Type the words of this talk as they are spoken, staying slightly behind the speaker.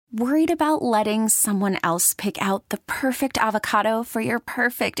Worried about letting someone else pick out the perfect avocado for your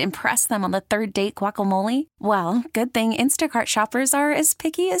perfect impress them on the third date guacamole? Well, good thing Instacart shoppers are as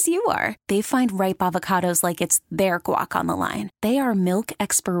picky as you are. They find ripe avocados like it's their guac on the line. They are milk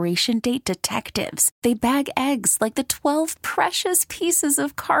expiration date detectives. They bag eggs like the 12 precious pieces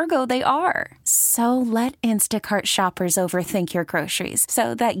of cargo they are. So let Instacart shoppers overthink your groceries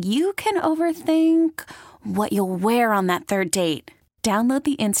so that you can overthink what you'll wear on that third date. Download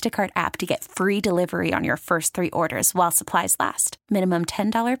the Instacart app to get free delivery on your first 3 orders while supplies last. Minimum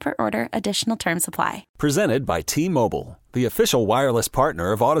 $10 per order. Additional terms apply. Presented by T-Mobile, the official wireless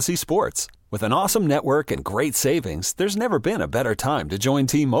partner of Odyssey Sports. With an awesome network and great savings, there's never been a better time to join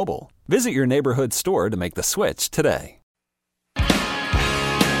T-Mobile. Visit your neighborhood store to make the switch today.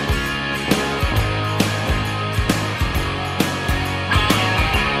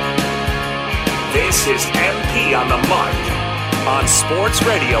 This is MP on the Mic. On Sports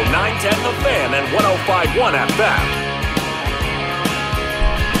Radio 910 The Fan and 105.1 FM.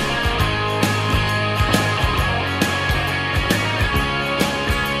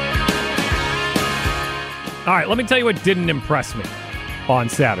 All right, let me tell you what didn't impress me on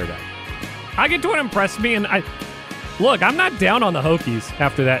Saturday. I get to what impressed me, and look, I'm not down on the Hokies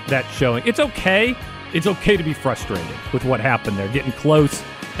after that showing. It's okay. It's okay to be frustrated with what happened there, getting close,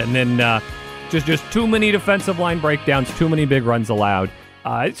 and then just too many defensive line breakdowns, too many big runs allowed.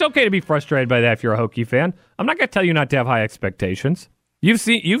 It's okay to be frustrated by that if you're a Hokie fan. I'm not going to tell you not to have high expectations. You've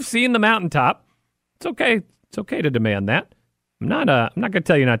seen the mountaintop. It's okay. It's okay to demand that. I'm not going to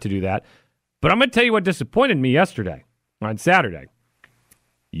tell you not to do that. But I'm going to tell you what disappointed me yesterday on Saturday.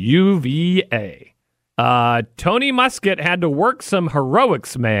 UVA. Tony Muskett had to work some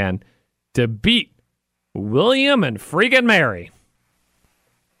heroics, man, to beat William and freaking Mary.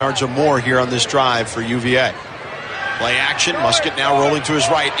 Yards or more here on this drive for UVA. Play action. Muskett now rolling to his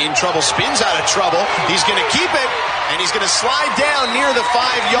right. In trouble. Spins out of trouble. He's going to keep it, and he's going to slide down near the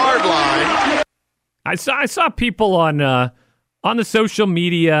 5-yard line. I saw people on the social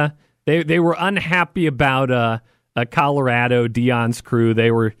media. They were unhappy about Colorado, Deion's crew. They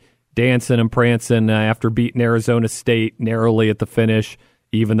were dancing and prancing after beating Arizona State narrowly at the finish,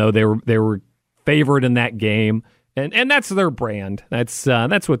 even though they were favored in that game. And that's their brand. That's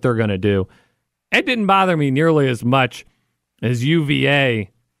what they're going to do. It didn't bother me nearly as much as UVA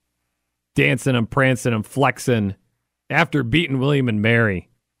dancing and prancing and flexing after beating William and Mary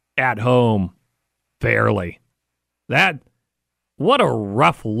at home, barely. What a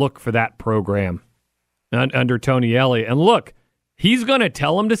rough look for that program under Tony Elliott. And look, he's going to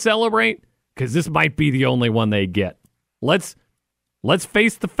tell them to celebrate because this might be the only one they get. Let's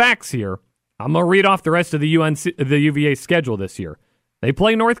face the facts here. I'm going to read off the rest of the UVA schedule this year. They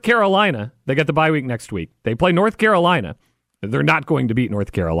play North Carolina. They got the bye week next week. They play North Carolina. They're not going to beat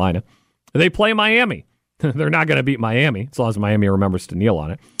North Carolina. They play Miami. They're not going to beat Miami, as long as Miami remembers to kneel on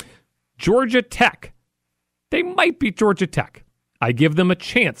it. Georgia Tech. They might beat Georgia Tech. I give them a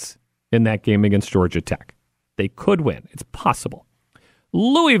chance in that game against Georgia Tech. They could win. It's possible.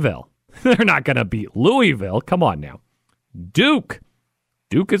 Louisville. They're not going to beat Louisville. Come on now. Duke.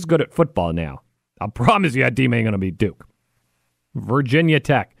 Duke is good at football now. I promise you that team ain't going to beat Duke. Virginia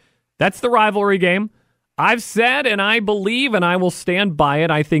Tech. That's the rivalry game. I've said, and I believe, and I will stand by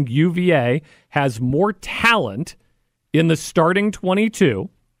it, I think UVA has more talent in the starting 22,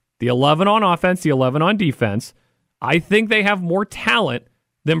 the 11 on offense, the 11 on defense. I think they have more talent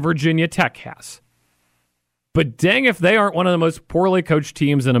than Virginia Tech has. But dang if they aren't one of the most poorly coached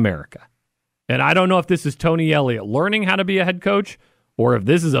teams in America. And I don't know if this is Tony Elliott learning how to be a head coach or if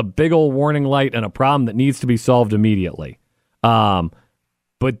this is a big old warning light and a problem that needs to be solved immediately. But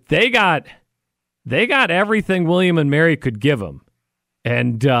they got everything William and Mary could give them.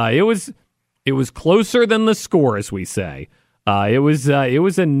 And it was closer than the score, as we say. It was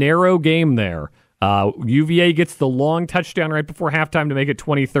a narrow game there. UVA gets the long touchdown right before halftime to make it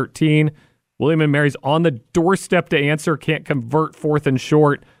 2013. William and Mary's on the doorstep to answer, can't convert, 4th and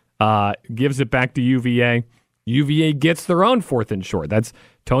short, gives it back to UVA. UVA gets their own 4th and short. That's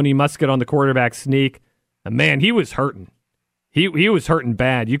Tony Muskett on the quarterback sneak. And man, he was hurting. He was hurting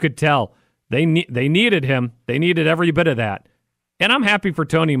bad. You could tell they needed him. They needed every bit of that. And I'm happy for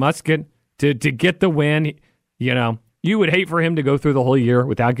Tony Muskett to get the win. You know, you would hate for him to go through the whole year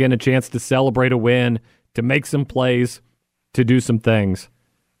without getting a chance to celebrate a win, to make some plays, to do some things.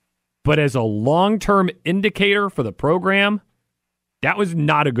 But as a long-term indicator for the program, that was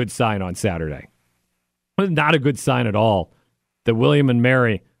not a good sign on Saturday. It was not a good sign at all that William and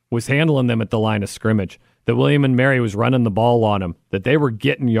Mary was handling them at the line of scrimmage, that William and Mary was running the ball on them, that they were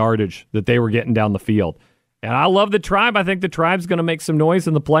getting yardage, that they were getting down the field. And I love the Tribe. I think the Tribe's going to make some noise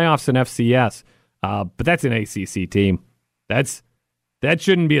in the playoffs in FCS. But that's an ACC team. That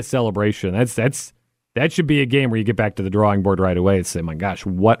shouldn't be a celebration. That should be a game where you get back to the drawing board right away and say, my gosh,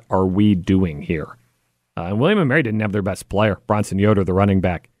 what are we doing here? And William & Mary didn't have their best player, Bronson Yoder, the running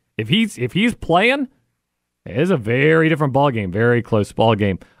back. If he's playing, it is a very different ball game, very close ball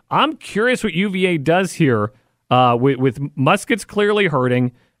game. I'm curious what UVA does here with Muskett's clearly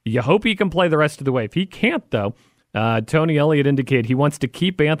hurting. You hope he can play the rest of the way. If he can't, though, Tony Elliott indicated he wants to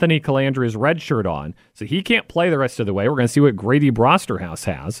keep Anthony Calandria's red shirt on, so he can't play the rest of the way. We're going to see what Grady Brosterhouse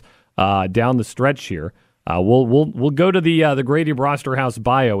has down the stretch here. We'll go to the Grady Brosterhouse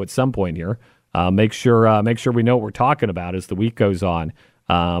bio at some point here. Make sure we know what we're talking about as the week goes on.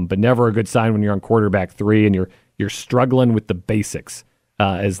 But never a good sign when you're on quarterback 3 and you're struggling with the basics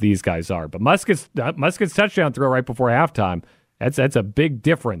as these guys are. But Muskett's touchdown throw right before halftime, that's a big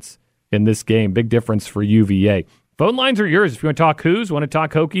difference in this game. Big difference for UVA. Phone lines are yours. If you want to talk Hoos, want to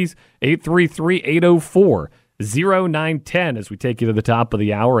talk Hokies, 833-804-0910 as we take you to the top of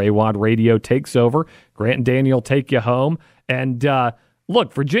the hour. AWOD Radio takes over. Grant and Daniel take you home. And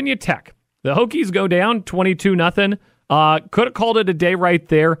look, Virginia Tech. The Hokies go down 22-0. Could have called it a day right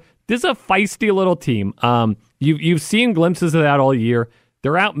there. This is a feisty little team. You've seen glimpses of that all year.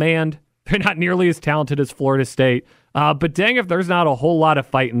 They're outmanned. They're not nearly as talented as Florida State. But dang if there's not a whole lot of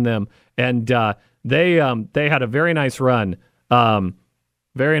fight in them. And they had a very nice run.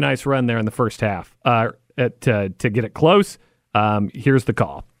 Very nice run there in the first half to get it close. Here's the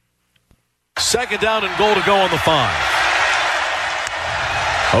call. Second down and goal to go on the 5.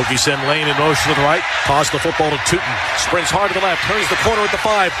 Hokies send Lane in motion to the right. Toss the football to Tootin. Sprints hard to the left. Turns the corner at the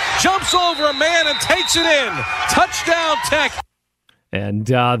 5. Jumps over a man and takes it in. Touchdown Tech. And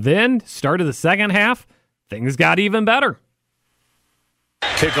then, start of the second half, things got even better.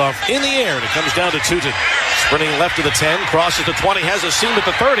 Kickoff in the air, and it comes down to Tootin. Sprinting left to the 10, crosses the 20, has a seam at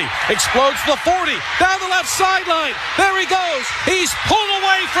the 30, explodes to the 40, down the left sideline. There he goes. He's pulled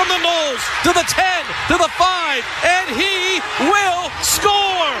away from the Knolls to the 10, to the 5, and he will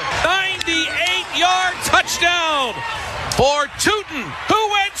score. 98-yard touchdown for Tootin, who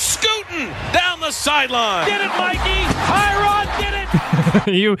went scooting down the sideline. Get it, Mikey. Hiron, get it.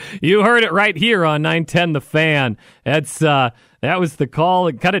 You heard it right here on 910 The Fan. That was the call.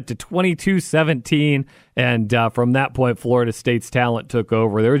 It cut it to 22-17, and from that point, Florida State's talent took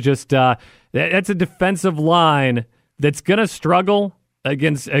over. There was just that's a defensive line that's going to struggle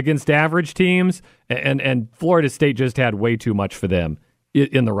against average teams, and Florida State just had way too much for them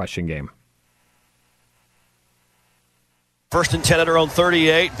in the rushing game. First and 10 at our own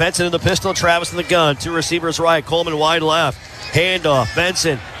 38. Benson in the pistol, Travis in the gun. 2 receivers right, Coleman wide left. Handoff,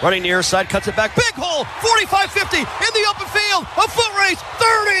 Benson running near side, cuts it back. Big hole, 45-50 in the open field. A foot race,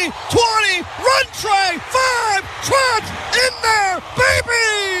 30, 20, run Trey, 5, Trot in there,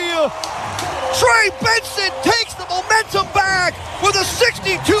 baby! Trey Benson takes the momentum back with a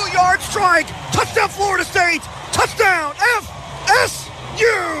 62-yard strike. Touchdown Florida State, touchdown FSU!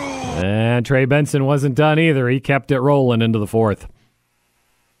 And Trey Benson wasn't done either. He kept it rolling into the fourth.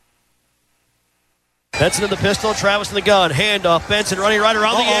 Benson in the pistol, Travis in the gun. Handoff, Benson running right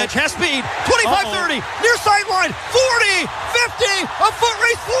around the edge. Has speed, 25-30, near sideline, 40, 50, a foot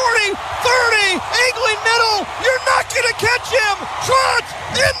race, 40, 30, angling middle. You're not going to catch him. Trot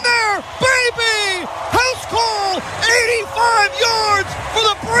in there, baby. House call, 85 yards for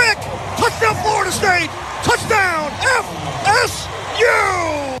the brick. Touchdown Florida State. Touchdown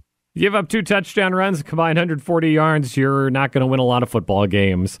FSU. Give up 2 touchdown runs, combined 140 yards. You're not going to win a lot of football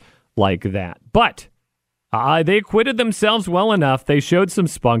games like that. But they acquitted themselves well enough. They showed some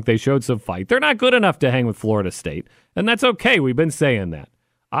spunk. They showed some fight. They're not good enough to hang with Florida State, and that's okay. We've been saying that.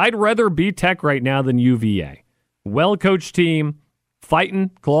 I'd rather be Tech right now than UVA. Well-coached team,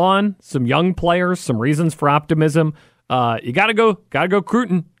 fighting, clawing, some young players, some reasons for optimism. You got to go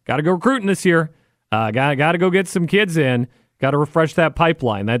recruiting. Got to go recruiting this year. Got to go get some kids in. Got to refresh that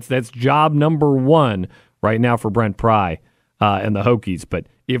pipeline. That's job number 1 right now for Brent Pry and the Hokies. But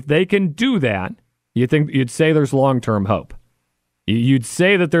if they can do that, you'd say there's long-term hope. You'd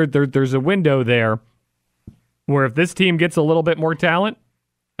say that there's a window there where if this team gets a little bit more talent,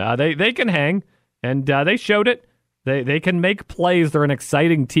 they can hang, and they showed it. They can make plays. They're an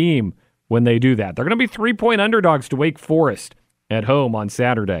exciting team when they do that. They're going to be 3-point underdogs to Wake Forest at home on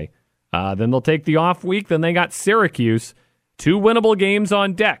Saturday. Then they'll take the off week. Then they got Syracuse. 2 winnable games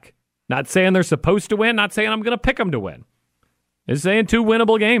on deck. Not saying they're supposed to win. Not saying I'm going to pick them to win. Just saying 2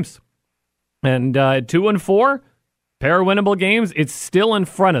 winnable games. And 2-4, pair of winnable games, it's still in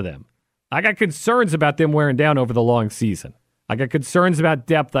front of them. I got concerns about them wearing down over the long season. I got concerns about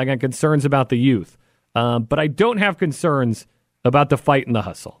depth. I got concerns about the youth. but I don't have concerns about the fight and the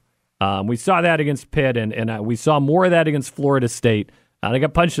hustle. We saw that against Pitt, and we saw more of that against Florida State. They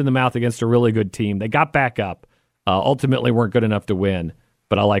got punched in the mouth against a really good team. They got back up. Ultimately weren't good enough to win,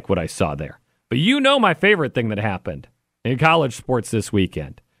 but I like what I saw there. But my favorite thing that happened in college sports this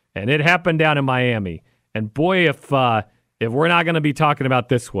weekend, and it happened down in Miami. And boy, if we're not going to be talking about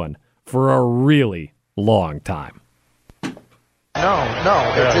this one for a really long time. No,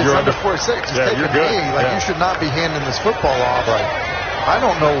 it's under 4-6. Just take a knee. You should not be handing this football off. Right. I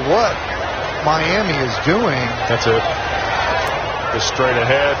don't know what Miami is doing. That's it. Just straight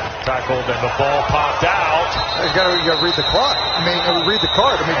ahead, tackled, and the ball popped out. You got to read the clock. Read the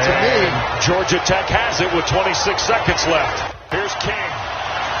card. To me, Georgia Tech has it with 26 seconds left. Here's King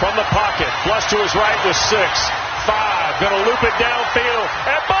from the pocket, flush to his right with 6, 5, going to loop it downfield,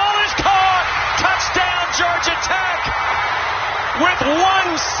 and ball is caught. Touchdown, Georgia Tech. With 1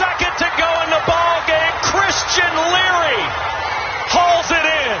 second to go in the ball game, Christian Leary hauls it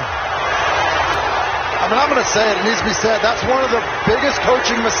in. I'm going to say it needs to be said. That's one of the biggest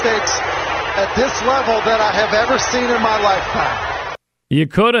coaching mistakes at this level that I have ever seen in my lifetime. You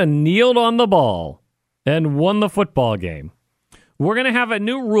could have kneeled on the ball and won the football game. We're going to have a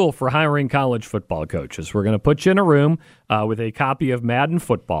new rule for hiring college football coaches. We're going to put you in a room with a copy of Madden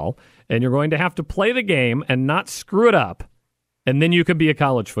Football, and you're going to have to play the game and not screw it up, and then you can be a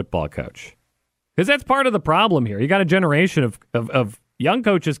college football coach. Because that's part of the problem here. You got a generation of young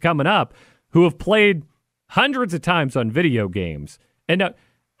coaches coming up who have played hundreds of times on video games. And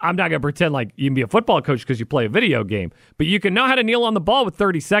I'm not going to pretend like you can be a football coach because you play a video game, but you can know how to kneel on the ball with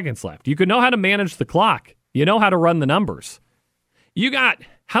 30 seconds left. You can know how to manage the clock. You know how to run the numbers. You got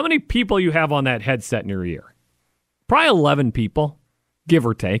how many people you have on that headset in your ear? Probably 11 people, give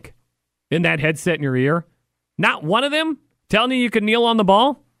or take, in that headset in your ear. Not one of them telling you can kneel on the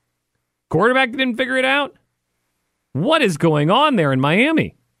ball? Quarterback didn't figure it out? What is going on there in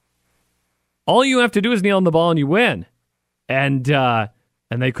Miami? All you have to do is kneel on the ball and you win. And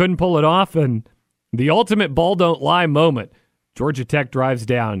they couldn't pull it off. And the ultimate ball don't lie moment. Georgia Tech drives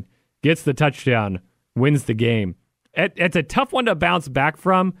down, gets the touchdown, wins the game. It's a tough one to bounce back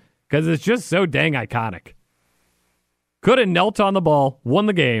from because it's just so dang iconic. Could have knelt on the ball, won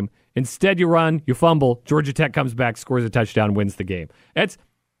the game. Instead, you run, you fumble. Georgia Tech comes back, scores a touchdown, wins the game.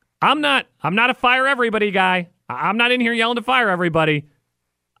 I'm not a fire everybody guy. I'm not in here yelling to fire everybody.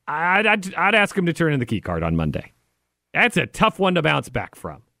 I'd ask him to turn in the key card on Monday. That's a tough one to bounce back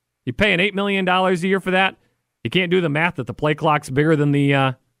from. You paying $8 million a year for that? You can't do the math that the play clock's bigger than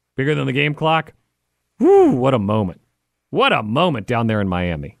the game clock. Whew, what a moment. What a moment down there in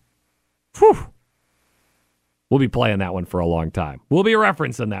Miami. Whew. We'll be playing that one for a long time. We'll be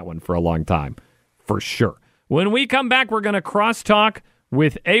referencing that one for a long time, for sure. When we come back, we're going to cross-talk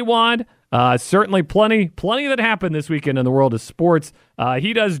with Awad. Certainly plenty that happened this weekend in the world of sports.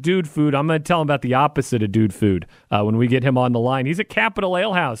 He does dude food. I'm going to tell him about the opposite of dude food when we get him on the line. He's at Capitol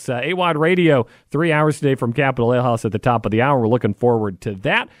Ale House. Awad Radio, 3 hours today from Capitol Ale House at the top of the hour. We're looking forward to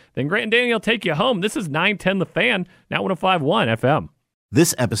that. Then Grant and Daniel take you home. This is 910 The Fan, now 105.1 FM.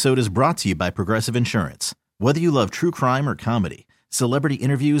 This episode is brought to you by Progressive Insurance. Whether you love true crime or comedy, celebrity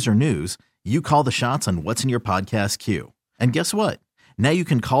interviews or news, you call the shots on what's in your podcast queue. And guess what? Now you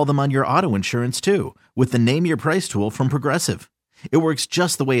can call them on your auto insurance too with the Name Your Price tool from Progressive. It works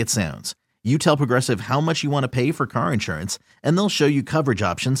just the way it sounds. You tell Progressive how much you want to pay for car insurance, and they'll show you coverage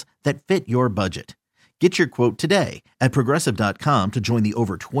options that fit your budget. Get your quote today at Progressive.com to join the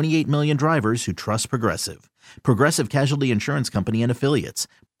over 28 million drivers who trust Progressive. Progressive Casualty Insurance Company and Affiliates.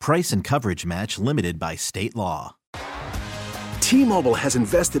 Price and coverage match limited by state law. T-Mobile has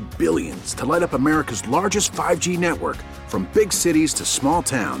invested billions to light up America's largest 5G network, from big cities to small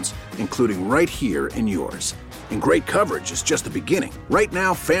towns, including right here in yours. And great coverage is just the beginning. Right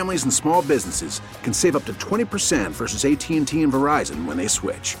now, families and small businesses can save up to 20% versus AT&T and Verizon when they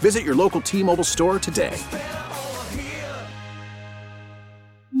switch. Visit your local T-Mobile store today.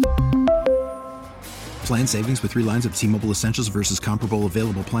 Plan savings with 3 lines of T-Mobile Essentials versus comparable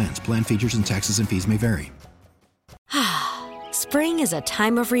available plans. Plan features and taxes and fees may vary. Spring is a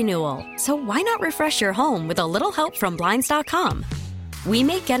time of renewal, so why not refresh your home with a little help from Blinds.com? We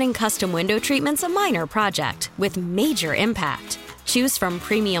make getting custom window treatments a minor project with major impact. Choose from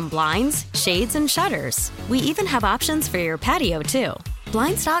premium blinds, shades, and shutters. We even have options for your patio, too.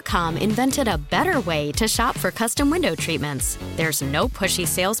 Blinds.com invented a better way to shop for custom window treatments. There's no pushy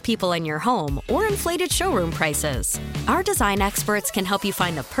salespeople in your home or inflated showroom prices. Our design experts can help you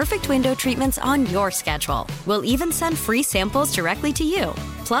find the perfect window treatments on your schedule. We'll even send free samples directly to you.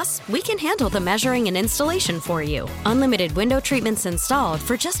 Plus, we can handle the measuring and installation for you. Unlimited window treatments installed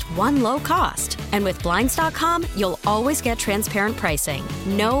for just one low cost. And with Blinds.com, you'll always get transparent pricing.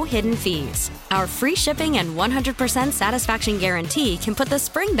 No hidden fees. Our free shipping and 100% satisfaction guarantee can put the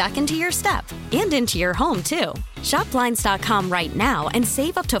spring back into your step and into your home, too. Shop Blinds.com right now and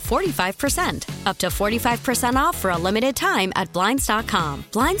save up to 45%. Up to 45% off for a limited time at Blinds.com.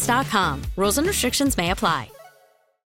 Blinds.com. Rules and restrictions may apply.